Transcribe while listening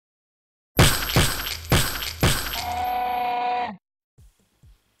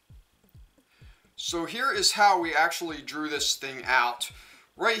So here is how we actually drew this thing out.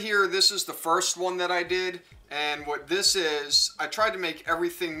 Right here, this is the first one that I did, and what this is, I tried to make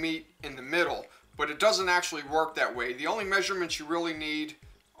everything meet in the middle, but it doesn't actually work that way. The only measurements you really need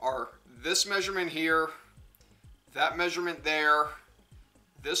are this measurement here, that measurement there,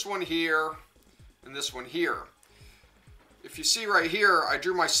 this one here, and this one here. If you see right here, I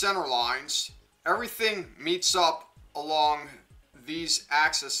drew my center lines. Everything meets up along these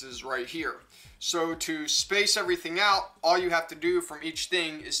axes right here. So to space everything out, all you have to do from each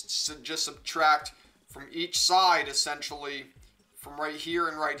thing is to just subtract from each side, essentially, from right here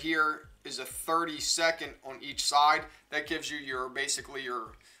and right here is a 32nd on each side. That gives you your basically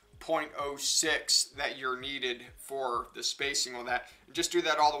your 0.06 that you're needed for the spacing on that. Just do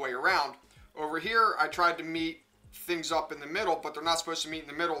that all the way around. Over here, I tried to meet things up in the middle, but they're not supposed to meet in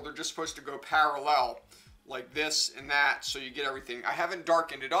the middle. They're just supposed to go parallel like this and that, so you get everything. I haven't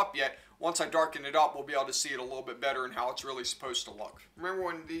darkened it up yet. Once I darken it up, we'll be able to see it a little bit better and how it's really supposed to look. Remember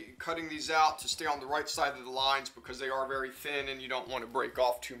when cutting these out to stay on the right side of the lines because they are very thin and you don't want to break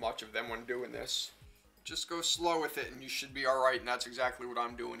off too much of them when doing this. Just go slow with it and you should be alright, and that's exactly what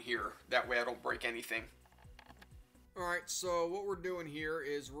I'm doing here. That way I don't break anything. Alright, so what we're doing here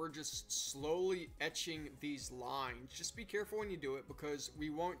is we're just slowly etching these lines. Just be careful when you do it because we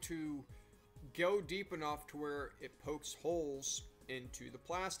want to go deep enough to where it pokes holes into the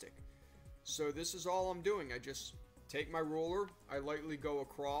plastic. So this is all I'm doing. I just take my ruler, I lightly go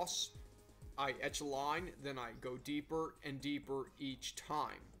across, I etch a line, then I go deeper and deeper each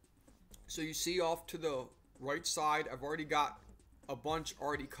time. So you see off to the right side, I've already got a bunch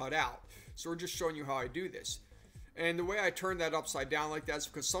already cut out. So we're just showing you how I do this. And the way I turn that upside down like that is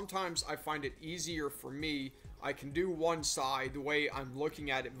because sometimes I find it easier for me. I can do one side the way I'm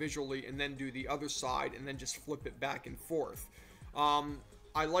looking at it visually and then do the other side and then just flip it back and forth.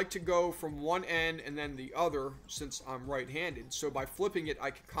 I like to go from one end and then the other since I'm right-handed. So by flipping it, I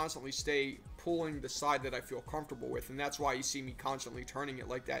can constantly stay pulling the side that I feel comfortable with. And that's why you see me constantly turning it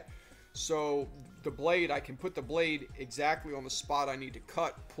like that. So the blade, I can put the blade exactly on the spot I need to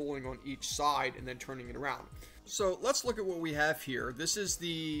cut, pulling on each side and then turning it around. So let's look at what we have here. This is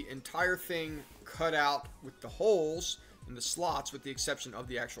the entire thing cut out with the holes and the slots with the exception of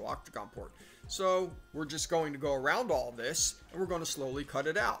the actual Octagon port. So we're just going to go around all of this and we're going to slowly cut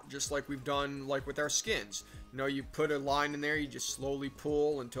it out, just like we've done like with our skins. You know, you put a line in there, you just slowly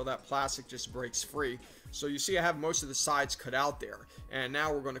pull until that plastic just breaks free. So you see I have most of the sides cut out there, and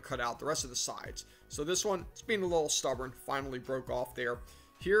now we're going to cut out the rest of the sides. So this one, it's being a little stubborn, finally broke off there.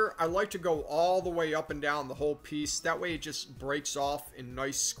 Here, I like to go all the way up and down the whole piece. That way it just breaks off in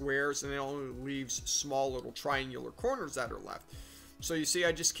nice squares and it only leaves small little triangular corners that are left. So you see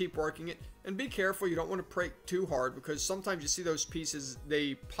I just keep working it. And be careful, you don't want to break too hard because sometimes you see those pieces,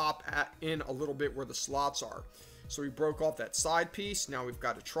 they pop in a little bit where the slots are. So we broke off that side piece. Now we've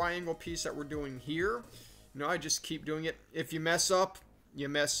got a triangle piece that we're doing here. You know, I just keep doing it. If you mess up, you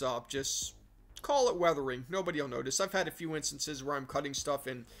mess up. Just call it weathering. Nobody will notice. I've had a few instances where I'm cutting stuff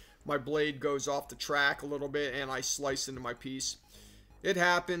and my blade goes off the track a little bit and I slice into my piece. It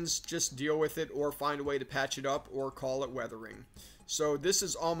happens. Just deal with it or find a way to patch it up or call it weathering. So this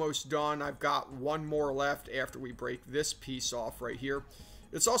is almost done. I've got one more left after we break this piece off right here.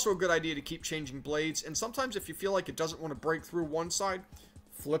 It's also a good idea to keep changing blades, and sometimes if you feel like it doesn't want to break through one side,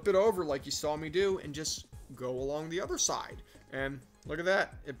 flip it over like you saw me do and just go along the other side. And look at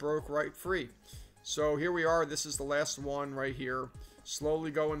that, it broke right free. So here we are, this is the last one right here.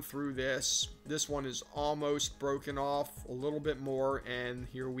 Slowly going through this. This one is almost broken off, a little bit more, and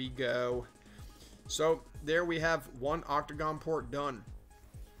here we go. So there we have one Octagon port done.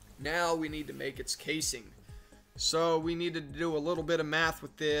 Now we need to make its casing. So we need to do a little bit of math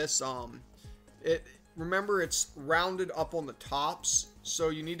with this. Remember it's rounded up on the tops, so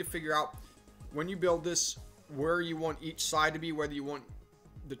you need to figure out when you build this where you want each side to be, whether you want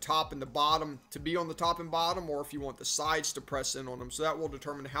the top and the bottom to be on the top and bottom, or if you want the sides to press in on them. So that will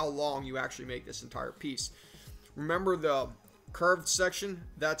determine how long you actually make this entire piece. Remember the curved section,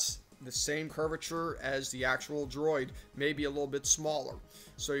 that's the same curvature as the actual droid, maybe a little bit smaller.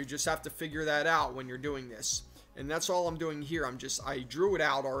 So you just have to figure that out when you're doing this. And that's all I'm doing here. I drew it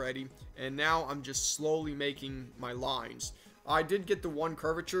out already, and now I'm just slowly making my lines. I did get the one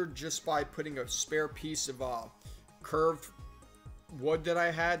curvature just by putting a spare piece of curved wood that I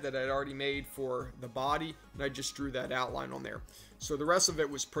had already made for the body, and I just drew that outline on there. So the rest of it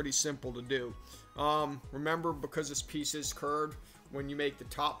was pretty simple to do. Remember, because this piece is curved, when you make the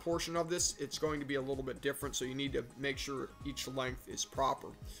top portion of this, it's going to be a little bit different, so you need to make sure each length is proper.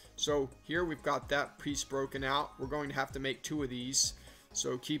 So here we've got that piece broken out. We're going to have to make two of these,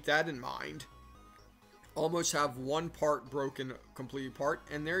 so keep that in mind. almost have one part broken completely apart,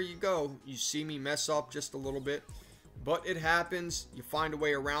 and there you go. You see me mess up just a little bit, but it happens. You find a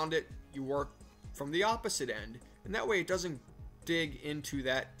way around it. You work from the opposite end, and that way it doesn't dig into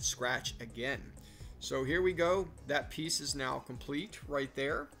that scratch again. So here we go. That piece is now complete right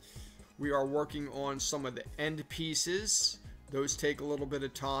there. We are working on some of the end pieces. Those take a little bit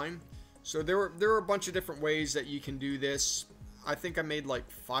of time. So there are a bunch of different ways that you can do this. I think I made like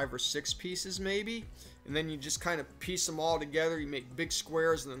 5 or 6 pieces maybe, and then you just kind of piece them all together. You make big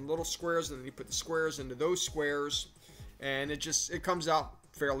squares and then little squares, and then you put the squares into those squares, and it comes out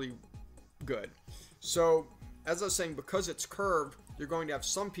fairly good. So as I was saying, because it's curved, you're going to have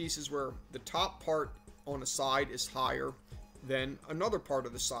some pieces where the top part on the side is higher than another part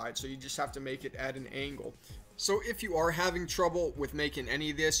of the side, so you just have to make it at an angle. So if you are having trouble with making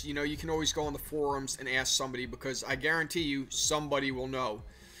any of this, you know, you can always go on the forums and ask somebody, because I guarantee you somebody will know.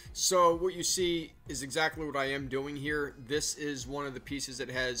 So what you see is exactly what I am doing here. This is one of the pieces that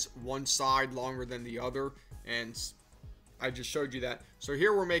has one side longer than the other, and I just showed you that. So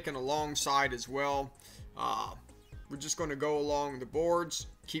here we're making a long side as well. We're just going to go along the boards,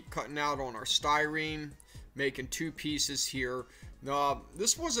 keep cutting out on our styrene, making 2 pieces here.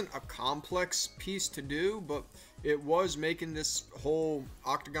 This wasn't a complex piece to do, but it was making this whole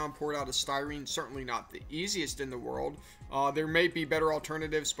octagon port out of styrene certainly not the easiest in the world. There may be better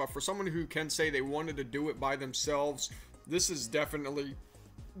alternatives, but for someone who can say they wanted to do it by themselves, this is definitely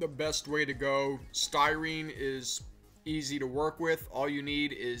the best way to go. Styrene is easy to work with. All you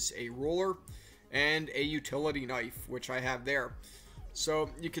need is a ruler and a utility knife, which I have there. So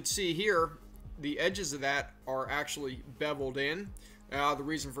you can see here, the edges of that are actually beveled in. The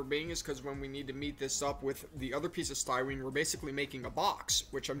reason for being is because when we need to meet this up with the other piece of styrene, we're basically making a box,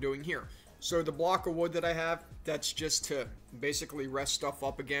 which I'm doing here. So the block of wood that I have, that's just to basically rest stuff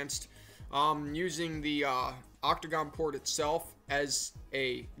up against. Using the octagon port itself as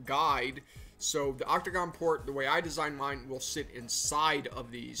a guide. So the octagon port, the way I designed mine, will sit inside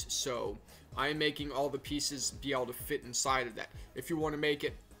of these. So I'm making all the pieces be able to fit inside of that. If you want to make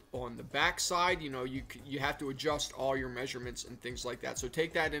it on the back side, you know, you have to adjust all your measurements and things like that. So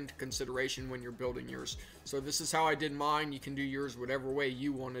take that into consideration when you're building yours. So this is how I did mine. You can do yours whatever way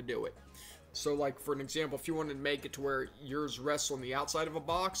you want to do it. So like for an example, if you wanted to make it to where yours rests on the outside of a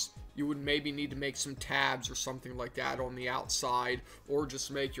box, you would maybe need to make some tabs or something like that on the outside, or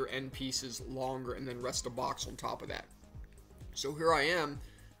just make your end pieces longer and then rest a box on top of that. So here I am.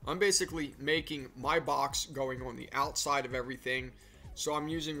 I'm basically making my box going on the outside of everything. So I'm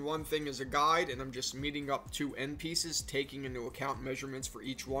using one thing as a guide, and I'm just meeting up 2 end pieces, taking into account measurements for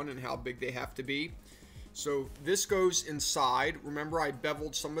each one and how big they have to be. So this goes inside. Remember, I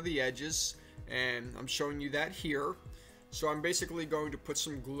beveled some of the edges, and I'm showing you that here. So I'm basically going to put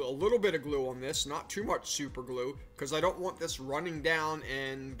some glue, a little bit of glue on this, not too much super glue, because I don't want this running down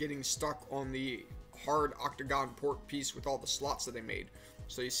and getting stuck on the hard octagon port piece with all the slots that I made.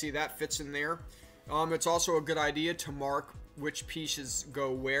 So you see that fits in there. It's also a good idea to mark which pieces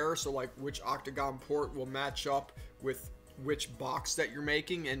go where, so like which octagon port will match up with which box that you're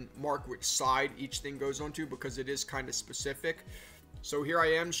making, and mark which side each thing goes onto, because it is kind of specific. So here I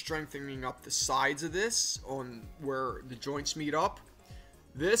am strengthening up the sides of this on where the joints meet up.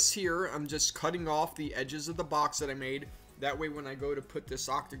 This here, I'm just cutting off the edges of the box that I made. That way when I go to put this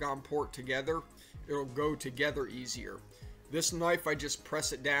octagon port together, it'll go together easier. This knife, I just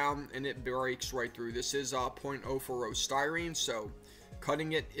press it down and it breaks right through. This is 0.040 styrene, so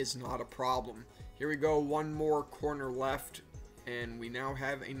cutting it is not a problem. Here we go, one more corner left, and we now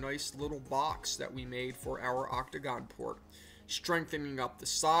have a nice little box that we made for our octagon port. Strengthening up the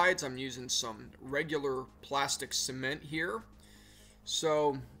sides, I'm using some regular plastic cement here.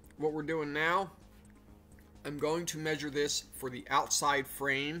 So what we're doing now, I'm going to measure this for the outside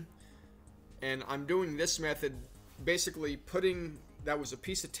frame, and I'm doing this method basically putting, that was a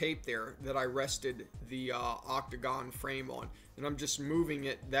piece of tape there that I rested the octagon frame on, and I'm just moving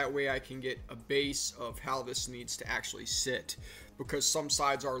it that way I can get a base of how this needs to actually sit, because some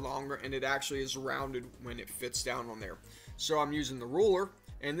sides are longer and it actually is rounded when it fits down on there. So I'm using the ruler,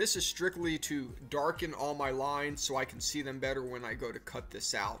 and this is strictly to darken all my lines so I can see them better when I go to cut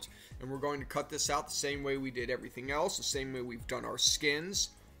this out. And we're going to cut this out the same way we did everything else, the same way we've done our skins.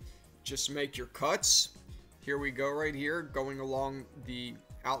 Just make your cuts. Here we go right here, going along the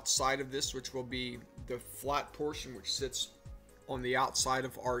outside of this, which will be the flat portion which sits on the outside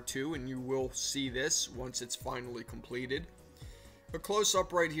of R2, and you will see this once it's finally completed. A close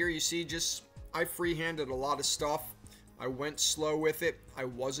up right here, you see just, I freehanded a lot of stuff. I went slow with it. I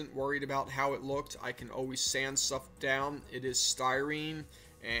wasn't worried about how it looked. I can always sand stuff down. It is styrene,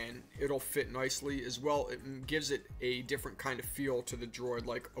 and it'll fit nicely as well. It gives it a different kind of feel to the droid,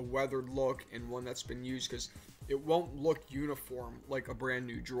 like a weathered look and one that's been used, because it won't look uniform like a brand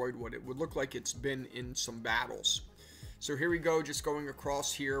new droid would. It would look like it's been in some battles. So here we go, just going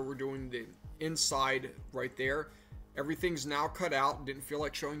across here. We're doing the inside right there. Everything's now cut out. Didn't feel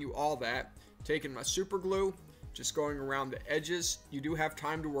like showing you all that. Taking my super glue, just going around the edges. You do have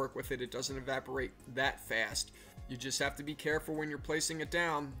time to work with it. It doesn't evaporate that fast. You just have to be careful when you're placing it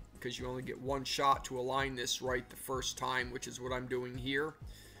down, because you only get one shot to align this right the first time, which is what I'm doing here.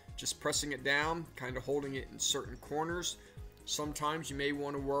 Just pressing it down, kind of holding it in certain corners. Sometimes you may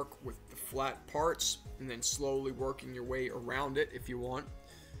want to work with the flat parts and then slowly working your way around it if you want.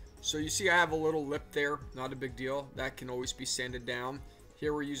 So you see I have a little lip there, not a big deal. That can always be sanded down.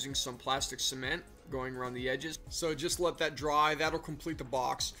 Here we're using some plastic cement going around the edges. So just let that dry. That'll complete the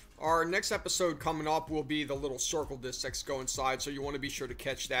box. Our next episode coming up will be the little circle discs that go inside, so you want to be sure to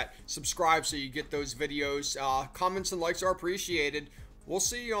catch that. Subscribe so you get those videos. Comments and likes are appreciated. We'll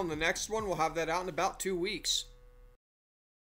see you on the next one. We'll have that out in about 2 weeks.